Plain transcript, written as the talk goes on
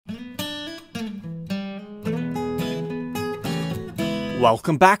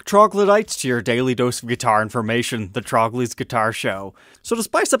Welcome back, troglodytes, to your daily dose of guitar information, the Trogly's Guitar Show. So to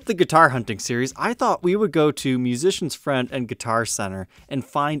spice up the guitar hunting series, I thought we would go to Musician's Friend and Guitar Center and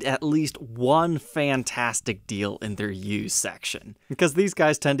find at least one fantastic deal in their used section. Because these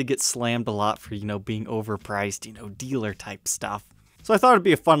guys tend to get slammed a lot for, being overpriced, dealer type stuff. So I thought it'd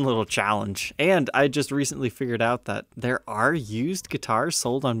be a fun little challenge. And I just recently figured out that there are used guitars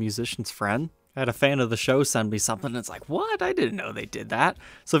sold on Musician's Friend. I had a fan of the show send me something, and it's like, what? I didn't know they did that.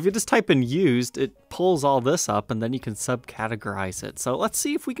 So if you just type in used, it pulls all this up, and then you can subcategorize it. So let's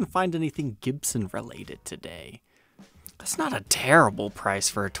see if we can find anything Gibson related today. That's not a terrible price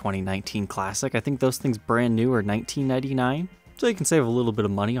for a 2019 classic. I think those things brand new are $19.99. So you can save a little bit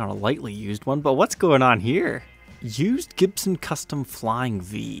of money on a lightly used one. But what's going on here? Used Gibson Custom Flying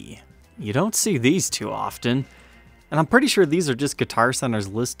V. You don't see these too often. And I'm pretty sure these are just Guitar Center's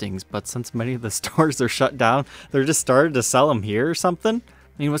listings, but since many of the stores are shut down, they're just started to sell them here or something.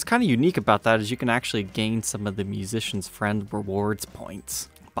 I mean, what's kind of unique about that is you can actually gain some of the Musician's Friend rewards points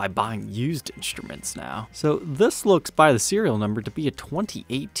by buying used instruments now. So this looks by the serial number to be a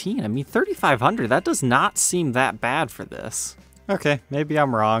 2018. I mean, $3,500, that does not seem that bad for this. Okay, maybe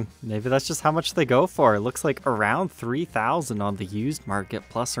I'm wrong. Maybe that's just how much they go for. It looks like around $3,000 on the used market,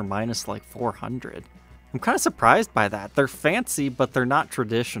 plus or minus like $400. I'm kind of surprised by that. They're fancy, but they're not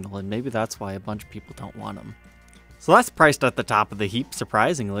traditional, and maybe that's why a bunch of people don't want them. So that's priced at the top of the heap,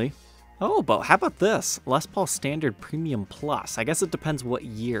 surprisingly. Oh, but how about this? Les Paul Standard Premium Plus. I guess it depends what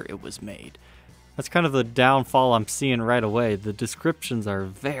year it was made. That's kind of the downfall I'm seeing right away. The descriptions are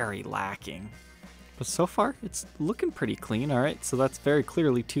very lacking. But so far, it's looking pretty clean. All right, so that's very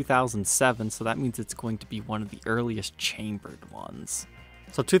clearly 2007, so that means it's going to be one of the earliest chambered ones.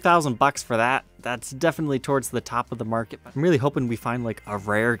 So $2,000 for that, that's definitely towards the top of the market. I'm really hoping we find like a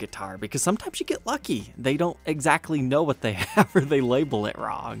rare guitar, because sometimes you get lucky. They don't exactly know what they have, or they label it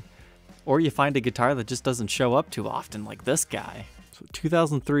wrong. Or you find a guitar that just doesn't show up too often, like this guy. So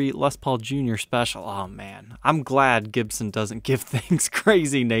 2003 Les Paul Jr. Special. Oh man, I'm glad Gibson doesn't give things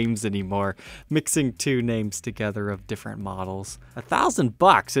crazy names anymore, mixing two names together of different models.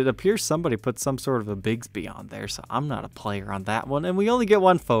 $1,000. It appears somebody put some sort of a Bigsby on there, so I'm not a player on that one, and we only get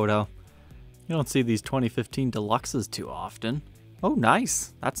one photo. You don't see these 2015 Deluxes too often. Oh,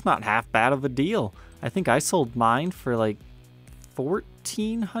 nice. That's not half bad of a deal. I think I sold mine for like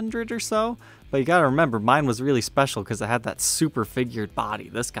 $1,400 or so. But you gotta remember, mine was really special because it had that super figured body.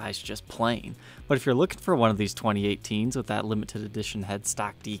 This guy's just plain. But if you're looking for one of these 2018s with that limited edition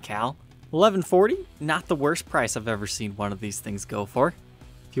headstock decal, $1,140, not the worst price I've ever seen one of these things go for.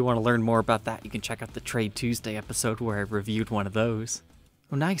 If you want to learn more about that, you can check out the Trade Tuesday episode where I reviewed one of those.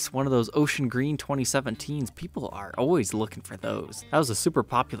 Oh nice, one of those Ocean Green 2017s. People are always looking for those. That was a super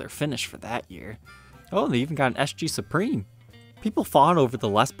popular finish for that year. Oh, they even got an SG Supreme. People fawn over the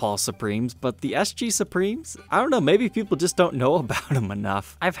Les Paul Supremes, but the SG Supremes, I don't know, maybe people just don't know about them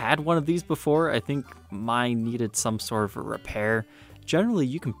enough. I've had one of these before. I think mine needed some sort of a repair. Generally,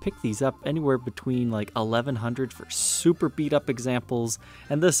 you can pick these up anywhere between like $1,100 for super beat up examples,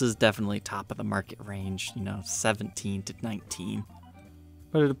 and this is definitely top of the market range, 17 to 19.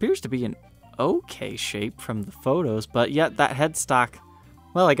 But it appears to be in okay shape from the photos, but yet that headstock,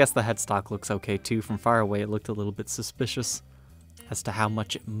 well, I guess the headstock looks okay too. From far away, it looked a little bit suspicious as to how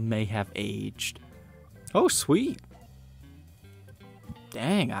much it may have aged. Oh, sweet.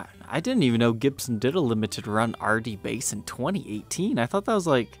 Dang, I didn't even know Gibson did a limited run RD bass in 2018. I thought that was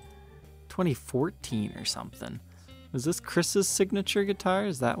like 2014 or something. Is this Chris's signature guitar?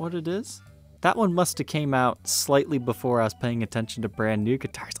 Is that what it is? That one must have came out slightly before I was paying attention to brand new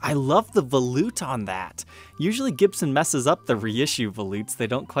guitars. I love the volute on that. Usually Gibson messes up the reissue volutes. They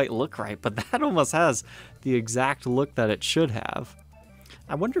don't quite look right, but that almost has the exact look that it should have.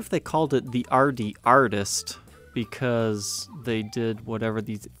 I wonder if they called it the RD Artist because they did whatever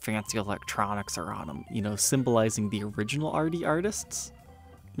these fancy electronics are on them, symbolizing the original RD Artists.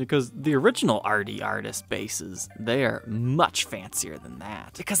 Because the original RD Artist basses, they are much fancier than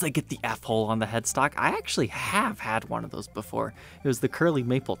that. Because they get the F-hole on the headstock. I actually have had one of those before. It was the curly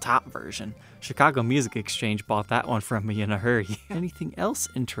maple top version. Chicago Music Exchange bought that one from me in a hurry. Anything else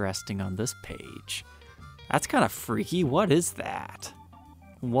interesting on this page? That's kind of freaky. What is that?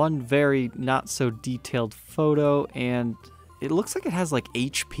 One very not so detailed photo, and it looks like it has like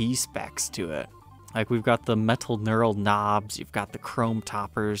HP specs to it. Like we've got the metal knurled knobs, you've got the chrome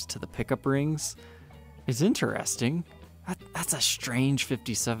toppers to the pickup rings. It's interesting. That's a strange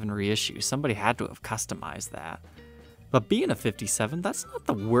 57 reissue. Somebody had to have customized that. But being a 57, that's not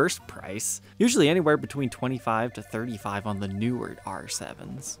the worst price. Usually anywhere between $25 to $35 on the newer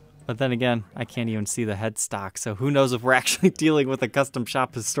R7s. But then again, I can't even see the headstock, so who knows if we're actually dealing with a custom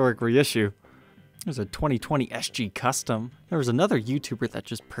shop historic reissue. There's a 2020 SG Custom. There was another YouTuber that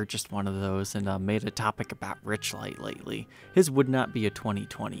just purchased one of those and made a topic about Richlight lately. His would not be a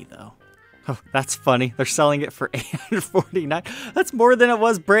 2020 though. Oh, that's funny. They're selling it for $849. That's more than it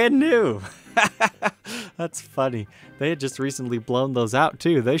was brand new. That's funny. They had just recently blown those out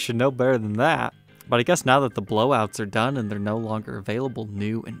too. They should know better than that. But I guess now that the blowouts are done and they're no longer available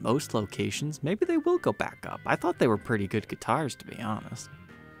new in most locations, maybe they will go back up. I thought they were pretty good guitars, to be honest.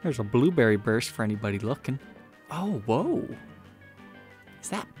 There's a Blueberry Burst for anybody looking. Oh, whoa. Is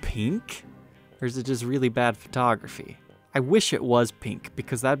that pink? Or is it just really bad photography? I wish it was pink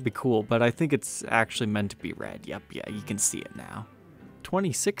because that'd be cool, but I think it's actually meant to be red. Yep, yeah, you can see it now.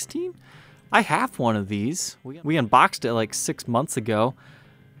 2016? I have one of these. We unboxed it like 6 months ago.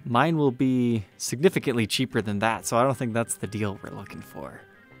 Mine will be significantly cheaper than that, so I don't think that's the deal we're looking for.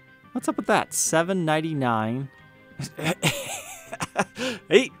 What's up with that? $7.99.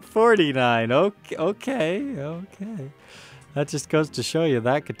 $8.49. Okay. That just goes to show you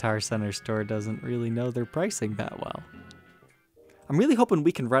that Guitar Center store doesn't really know their pricing that well. I'm really hoping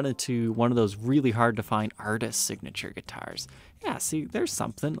we can run into one of those really hard to find artist signature guitars. Yeah, see, there's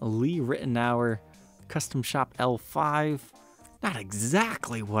something. A Lee Ritenour Custom Shop L5. Not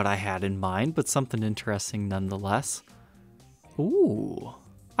exactly what I had in mind, but something interesting nonetheless. Ooh,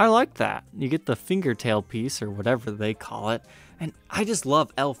 I like that. You get the fingertail piece, or whatever they call it. And I just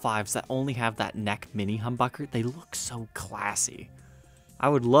love L5s that only have that neck mini humbucker. They look so classy. I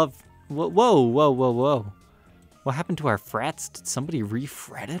would love... Whoa. What happened to our frets? Did somebody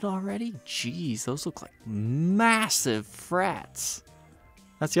refret it already? Jeez, those look like massive frets.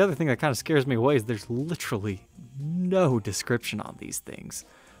 That's the other thing that kind of scares me away is there's literally no description on these things.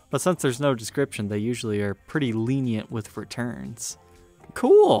 But since there's no description, they usually are pretty lenient with returns.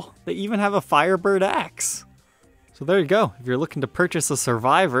 Cool! They even have a Firebird X. So there you go. If you're looking to purchase a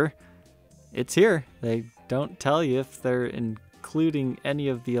Survivor, it's here. They don't tell you if they're including any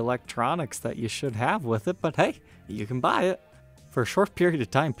of the electronics that you should have with it, but hey, you can buy it. For a short period of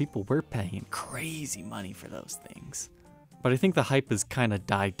time, people were paying crazy money for those things. But I think the hype has kind of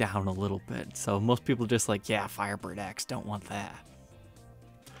died down a little bit, so most people are just like, yeah, Firebird X, don't want that.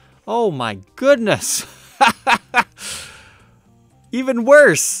 Oh my goodness! Even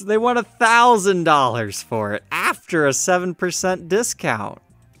worse, they want $1,000 for it after a 7% discount.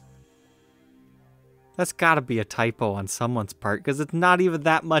 That's gotta be a typo on someone's part, because it's not even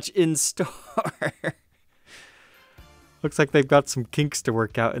that much in store. Looks like they've got some kinks to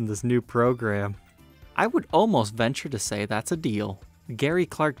work out in this new program. I would almost venture to say that's a deal. Gary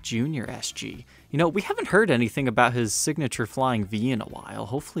Clark Jr. SG. You know, we haven't heard anything about his signature Flying V in a while.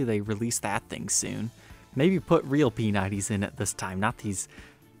 Hopefully they release that thing soon. Maybe put real P90s in it this time, not these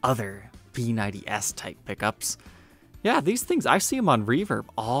other P90S type pickups. Yeah, these things, I see them on Reverb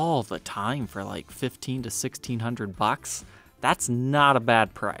all the time for like $1,500 to $1,600. That's not a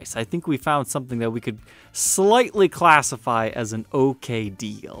bad price. I think we found something that we could slightly classify as an okay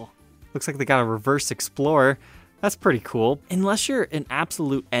deal. Looks like they got a Reverse Explorer. That's pretty cool. Unless you're an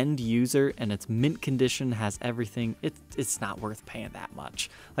absolute end user and it's mint condition, has everything, it's not worth paying that much.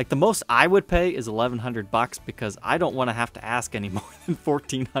 Like the most I would pay is $1,100 because I don't want to have to ask any more than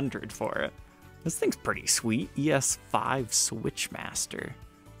 $1,400 for it. This thing's pretty sweet. ES5 Switchmaster.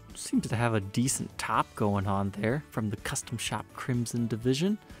 Seems to have a decent top going on there from the Custom Shop Crimson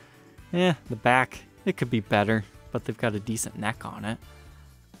division. The back, it could be better, but they've got a decent neck on it.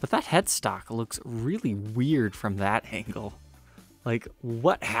 But that headstock looks really weird from that angle. Like,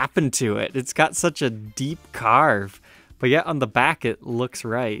 what happened to it? It's got such a deep carve, but yet on the back it looks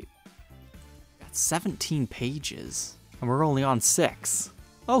right. Got 17 pages, and we're only on 6.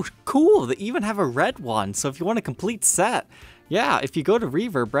 Oh, cool, they even have a red one, so if you want a complete set, yeah, if you go to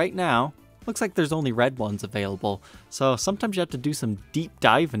Reverb right now, looks like there's only red ones available, so sometimes you have to do some deep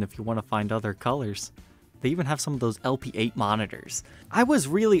diving if you want to find other colors. They even have some of those LP8 monitors. I was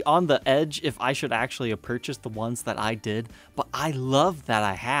really on the edge if I should actually have purchased the ones that I did, but I love that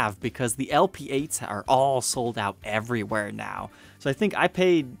I have because the LP8s are all sold out everywhere now. So I think I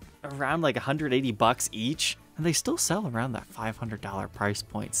paid around like $180 each, and they still sell around that $500 price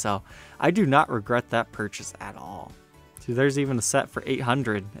point. So I do not regret that purchase at all. See, there's even a set for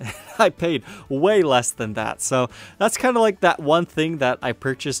 $800. I paid way less than that. So that's kind of like that one thing that I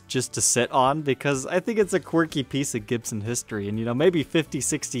purchased just to sit on because I think it's a quirky piece of Gibson history. And, you know, maybe 50,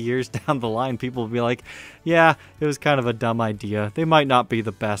 60 years down the line, people will be like, yeah, it was kind of a dumb idea. They might not be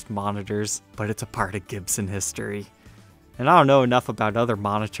the best monitors, but it's a part of Gibson history. And I don't know enough about other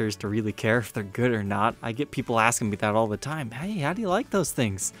monitors to really care if they're good or not. I get people asking me that all the time. Hey, how do you like those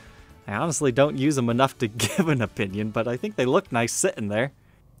things? I honestly don't use them enough to give an opinion, but I think they look nice sitting there.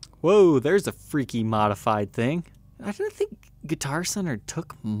 Whoa, there's a freaky modified thing. I didn't think Guitar Center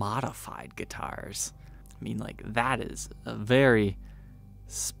took modified guitars. I mean, like, that is a very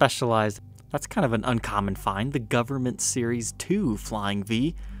specialized... That's kind of an uncommon find. The Government Series 2 Flying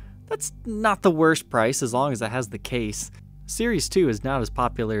V. That's not the worst price as long as it has the case. Series 2 is not as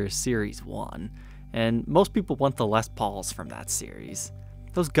popular as Series 1, and most people want the Les Pauls from that series.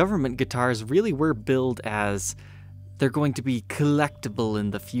 Those Government guitars really were billed as they're going to be collectible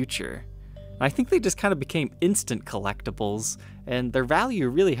in the future. I think they just kind of became instant collectibles, and their value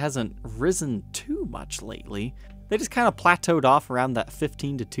really hasn't risen too much lately. They just kind of plateaued off around that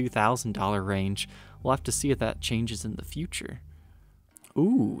 $1,500 to $2,000 range. We'll have to see if that changes in the future.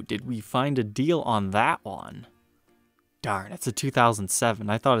 Ooh, did we find a deal on that one? Darn, it's a 2007.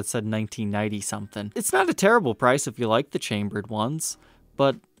 I thought it said 1990 something. It's not a terrible price if you like the chambered ones,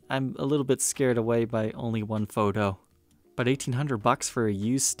 but I'm a little bit scared away by only one photo. But $1,800 for a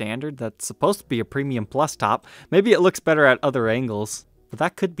used standard that's supposed to be a premium plus top. Maybe it looks better at other angles, but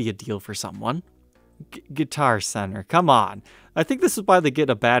that could be a deal for someone. Guitar Center, come on. I think this is why they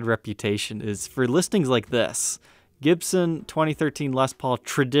get a bad reputation, is for listings like this. Gibson 2013 Les Paul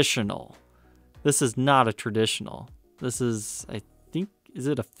Traditional. This is not a traditional. This is, I think, is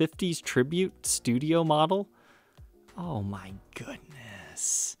it a 50s tribute studio model? Oh my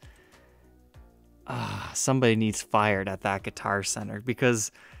goodness. Somebody needs fired at that Guitar Center,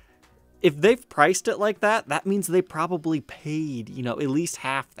 because if they've priced it like that, that means they probably paid, you know, at least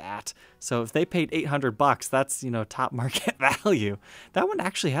half that. So if they paid $800, that's, you know, top market value. That one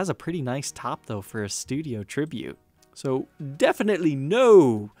actually has a pretty nice top though for a studio tribute. So definitely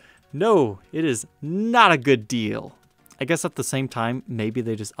no, it is not a good deal. I guess at the same time, maybe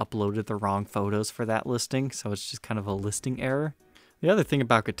they just uploaded the wrong photos for that listing, so it's just kind of a listing error. The other thing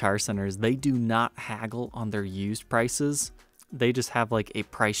about Guitar Center is they do not haggle on their used prices. They just have like a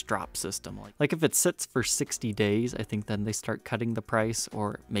price drop system. Like if it sits for 60 days, I think then they start cutting the price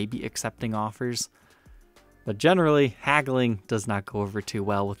or maybe accepting offers. But generally, haggling does not go over too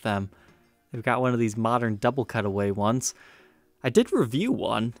well with them. They've got one of these modern double cutaway ones. I did review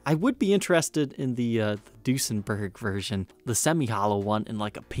one. I would be interested in the Duesenberg version, the semi-hollow one in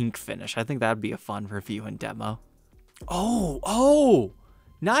like a pink finish. I think that would be a fun review and demo. Oh,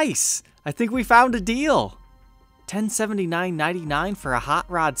 nice. I think we found a deal. $1,079.99 for a Hot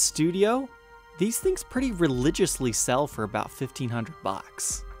Rod Studio. These things pretty religiously sell for about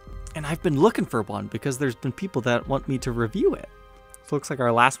 $1,500. And I've been looking for one because there's been people that want me to review it. So it looks like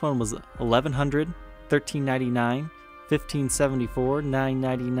our last one was $1,100, $1,399, $1,574,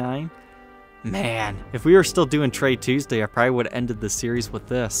 $999. Man, if we were still doing Trade Tuesday, I probably would have ended the series with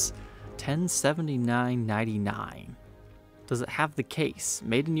this. $1,079.99. Does it have the case?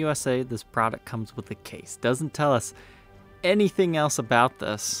 Made in USA, this product comes with a case. Doesn't tell us anything else about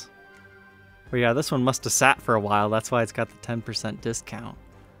this. But yeah, this one must have sat for a while. That's why it's got the 10% discount.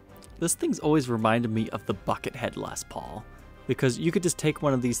 This thing's always reminded me of the Buckethead Les Paul, because you could just take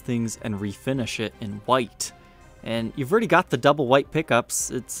one of these things and refinish it in white. And you've already got the double white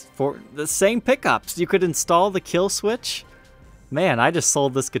pickups. It's for the same pickups. You could install the kill switch. Man, I just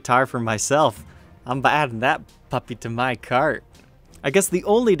sold this guitar for myself. I'm adding that puppy to my cart. I guess the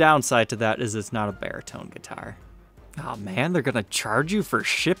only downside to that is it's not a baritone guitar. Oh man, they're gonna charge you for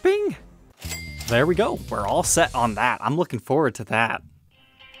shipping? There we go, we're all set on that. I'm looking forward to that.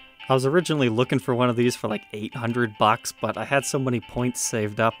 I was originally looking for one of these for like $800, but I had so many points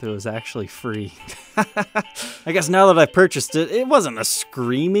saved up it was actually free. I guess now that I've purchased it, it wasn't a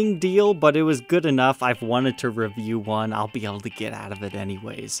screaming deal, but it was good enough. I've wanted to review one. I'll be able to get out of it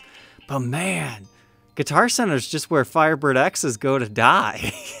anyways. But man, Guitar Center's just where Firebird X's go to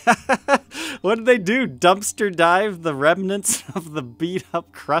die. What did they do? Dumpster dive the remnants of the beat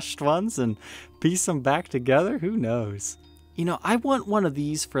up crushed ones and piece them back together? Who knows? You know, I want one of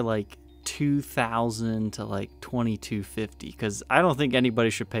these for like $2,000 to like $2,250 because I don't think anybody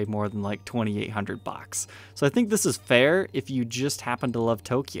should pay more than like $2,800. So I think this is fair if you just happen to love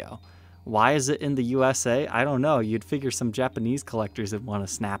Tokyo. Why is it in the USA? I don't know. You'd figure some Japanese collectors would want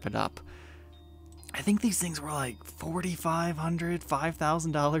to snap it up. I think these things were like $4,500,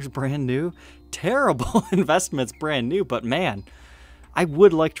 $5,000 brand new. Terrible investments brand new, but man, I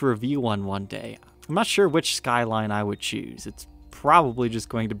would like to review one day. I'm not sure which Skyline I would choose. It's probably just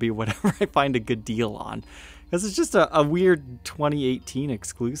going to be whatever I find a good deal on, because it's just a weird 2018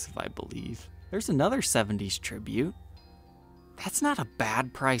 exclusive, I believe. There's another 70s tribute. That's not a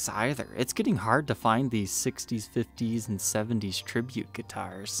bad price either. It's getting hard to find these 60s, 50s, and 70s tribute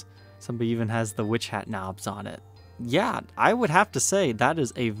guitars. Somebody even has the witch hat knobs on it. yeah, I would have to say that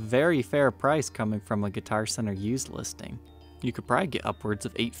is a very fair price coming from a Guitar Center used listing. You could probably get upwards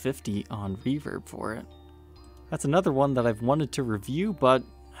of $850 on Reverb for it. That's another one that I've wanted to review, but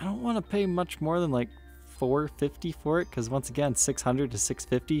I don't want to pay much more than like $450 for it, because once again, $600 to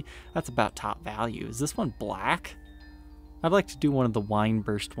 $650, that's about top value. Is this one black? I'd like to do one of the wine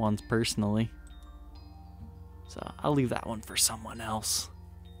burst ones personally, so I'll leave that one for someone else.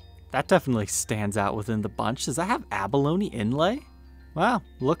 That definitely stands out within the bunch. Does that have abalone inlay? Wow,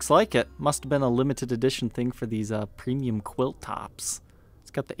 looks like it. Must have been a limited edition thing for these premium quilt tops.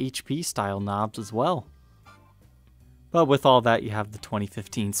 It's got the HP style knobs as well. But with all that, you have the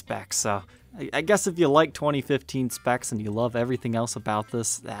 2015 specs, so I guess if you like 2015 specs and you love everything else about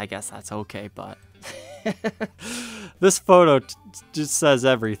this, I guess that's okay, but this photo just says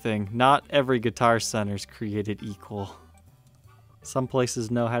everything. Not every Guitar Center is created equal. Some places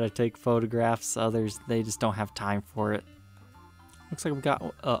know how to take photographs, others, they just don't have time for it. Looks like we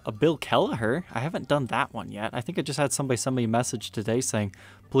got a Bill Kelleher. I haven't done that one yet. I think I just had somebody send me a message today saying,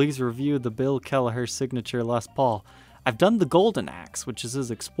 please review the Bill Kelleher signature Les Paul. I've done the Golden Axe, which is his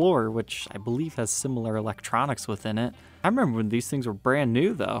Explorer, which I believe has similar electronics within it. I remember when these things were brand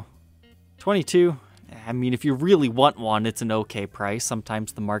new, though. 22, I mean, if you really want one, it's an okay price.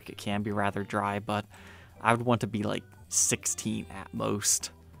 Sometimes the market can be rather dry, but I would want to be like 16 at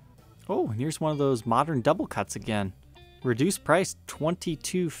most. Oh, and here's one of those modern double cuts again. Reduced price,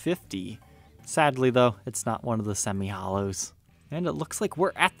 $22.50. Sadly, though, it's not one of the semi-hollows. And it looks like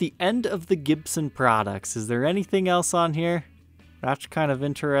we're at the end of the Gibson products. Is there anything else on here? That's kind of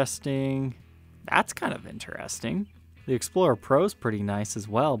interesting. That's kind of interesting. The Explorer Pro's pretty nice as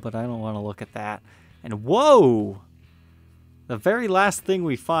well, but I don't want to look at that. And whoa! The very last thing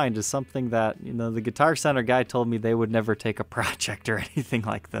we find is something that, you know, the Guitar Center guy told me they would never take a project or anything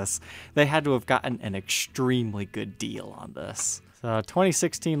like this. They had to have gotten an extremely good deal on this. So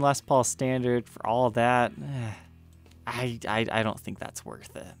 2016 Les Paul Standard, for all of that, I don't think that's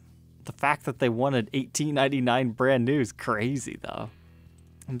worth it. The fact that they wanted $18.99 brand new is crazy, though.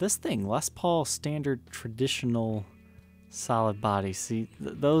 And this thing, Les Paul Standard Traditional Solid Body. See,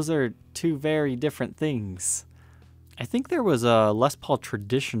 those are two very different things. I think there was a Les Paul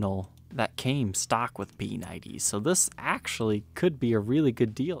Traditional that came stock with P90s, so this actually could be a really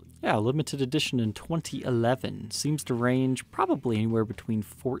good deal. Yeah, limited edition in 2011. Seems to range probably anywhere between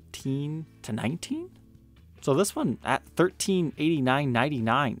 14 to 19. So this one at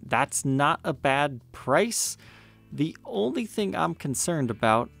 $1389.99, that's not a bad price. The only thing I'm concerned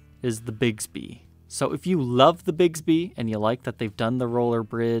about is the Bigsby. So if you love the Bigsby and you like that they've done the roller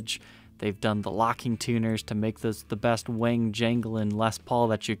bridge, they've done the locking tuners to make this the best wang jangling Les Paul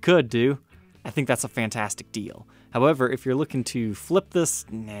that you could do, I think that's a fantastic deal. However, if you're looking to flip this,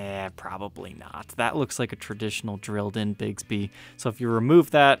 nah, probably not. That looks like a traditional drilled in Bigsby. So if you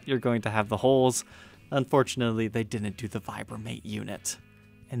remove that, you're going to have the holes. Unfortunately, they didn't do the Vibramate unit.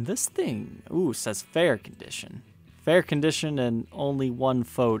 And this thing, ooh, says fair condition. Fair condition and only one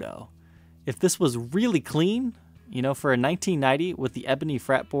photo. If this was really clean, you know, for a 1990 with the ebony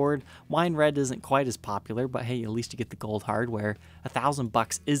fretboard, wine red isn't quite as popular, but hey, at least you get the gold hardware.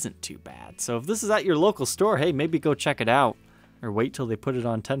 $1,000 isn't too bad. So if this is at your local store, hey, maybe go check it out. Or wait till they put it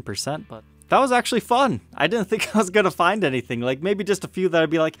on 10%, but that was actually fun. I didn't think I was going to find anything. Like maybe just a few that I'd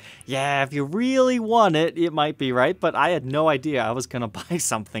be like, yeah, if you really want it, it might be right. But I had no idea I was going to buy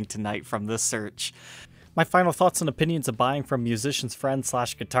something tonight from this search. My final thoughts and opinions of buying from Musician's Friend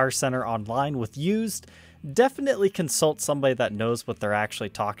 / Guitar Center online with used. Definitely consult somebody that knows what they're actually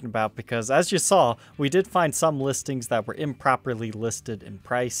talking about, because as you saw, we did find some listings that were improperly listed and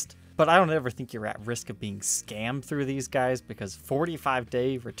priced. But I don't ever think you're at risk of being scammed through these guys, because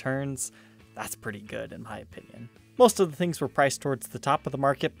 45-day returns, that's pretty good in my opinion. Most of the things were priced towards the top of the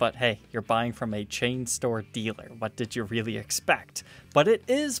market, but hey, you're buying from a chain store dealer. What did you really expect? But it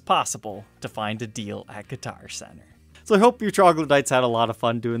is possible to find a deal at Guitar Center. So I hope you troglodytes had a lot of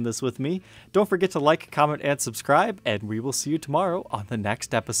fun doing this with me. Don't forget to like, comment, and subscribe, and we will see you tomorrow on the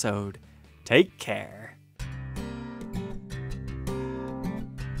next episode. Take care.